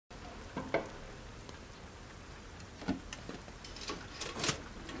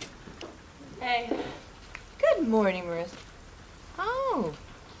Hey. Good morning, Marissa. Oh,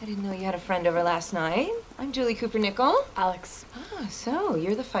 I didn't know you had a friend over last night. I'm Julie Cooper-Nickel. Alex. Ah, so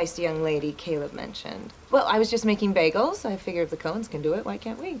you're the feisty young lady Caleb mentioned. Well, I was just making bagels. I figure if the Cohens can do it, why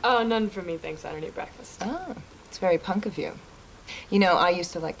can't we? Oh, none for me, thanks. I don't eat breakfast. Oh, it's very punk of you. You know, I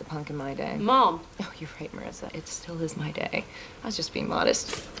used to like the punk in my day. Mom. Oh, you're right, Marissa. It still is my day. I was just being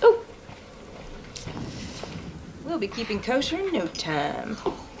modest. Oh. We'll be keeping kosher in no time.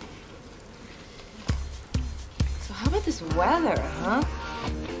 So how about this weather, huh?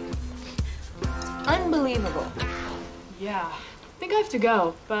 Unbelievable. Yeah. I think I have to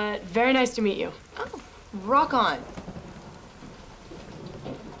go, but very nice to meet you. Oh, rock on.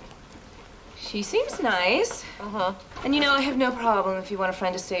 She seems nice. Uh-huh. And you know, I have no problem if you want a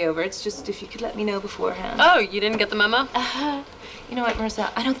friend to stay over. It's just if you could let me know beforehand. Oh, you didn't get the memo? You know what,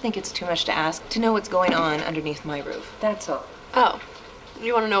 Marissa? I don't think it's too much to ask to know what's going on underneath my roof. That's all. Oh,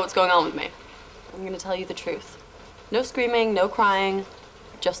 you want to know what's going on with me? I'm going to tell you the truth. No screaming, no crying,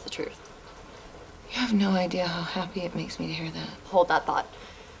 just the truth. You have no idea how happy it makes me to hear that. Hold that thought.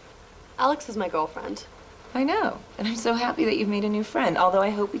 Alex is my girlfriend. I know, and I'm so happy that you've made a new friend, although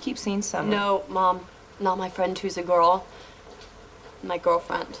I hope we keep seeing Summer. No, Mom, not my friend who's a girl. My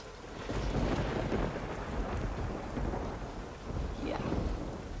girlfriend. Yeah.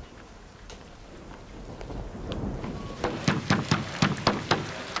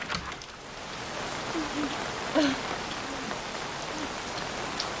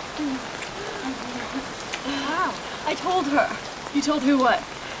 Wow. I told her. You told who what?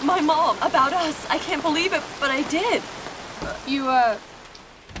 My mom, about us. I can't believe it, but I did.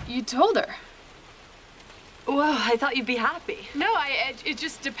 You told her? Well, I thought you'd be happy. No, it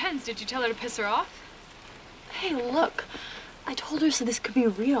just depends. Did you tell her to piss her off? Hey, look. I told her so this could be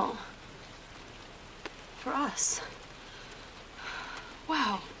real. For us.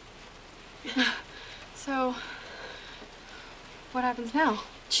 Wow. So, what happens now?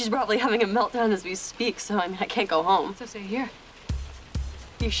 She's probably having a meltdown as we speak, so I mean, I can't go home. So stay here.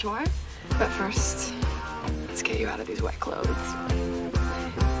 You sure? But first, let's get you out of these wet clothes.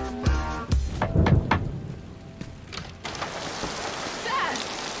 Dad!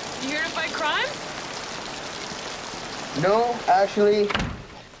 You here to fight crime? No, actually,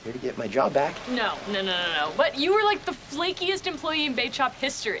 here to get my job back. No. But you were like the flakiest employee in bait shop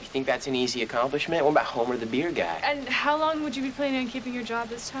history. You think that's an easy accomplishment? What about Homer the beer guy? And how long would you be planning on keeping your job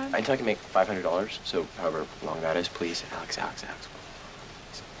this time? Until I can make $500, so however long that is, please. Alex.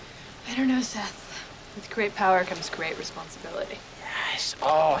 I don't know, Seth. With great power comes great responsibility. Yes.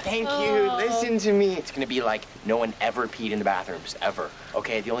 Oh, thank you. Listen to me. It's gonna be like no one ever peed in the bathrooms, ever.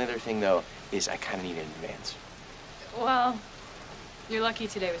 Okay, the only other thing, though, is I kind of need it in advance. Well, you're lucky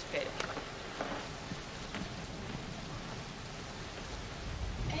today was payday.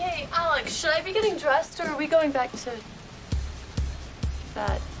 Hey, Alex, should I be getting dressed, or are we going back to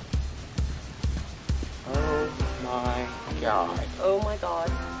that? Oh my God. Oh my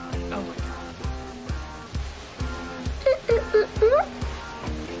God. Oh my God.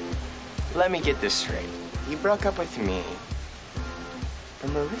 Let me get this straight. You broke up with me for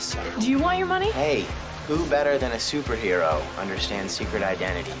Marissa. Do you want your money? Hey, who better than a superhero understands secret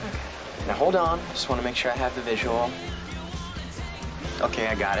identity? Okay. Now hold on, just want to make sure I have the visual. Okay,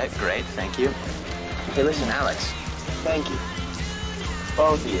 I got it. Great, thank you. Hey, listen, Alex, thank you.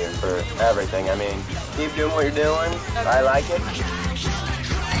 Both of you for everything. I mean, keep doing what you're doing. Okay. I like it.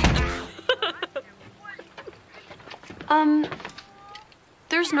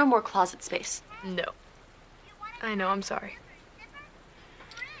 There's no more closet space. No. I know, I'm sorry.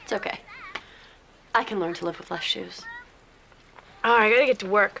 It's okay. I can learn to live with less shoes. All right, I gotta get to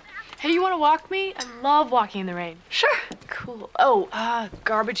work. Hey, you wanna walk me? I love walking in the rain. Sure. Cool. Oh,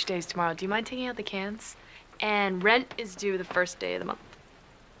 garbage day's tomorrow. Do you mind taking out the cans? And rent is due the first day of the month.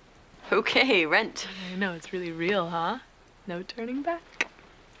 Okay, rent. I know, it's really real, huh? No turning back.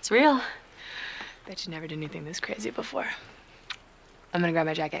 It's real. Bet you never did anything this crazy before. I'm gonna grab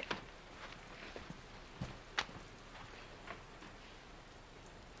my jacket.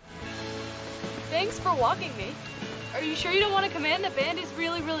 Thanks for walking me. Are you sure you don't want to come in? The band is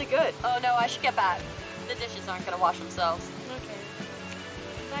really, really good. Oh no, I should get back. The dishes aren't gonna wash themselves. Okay.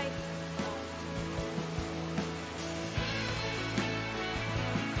 Bye.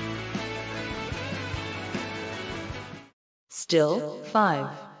 Still 5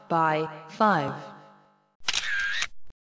 by 5.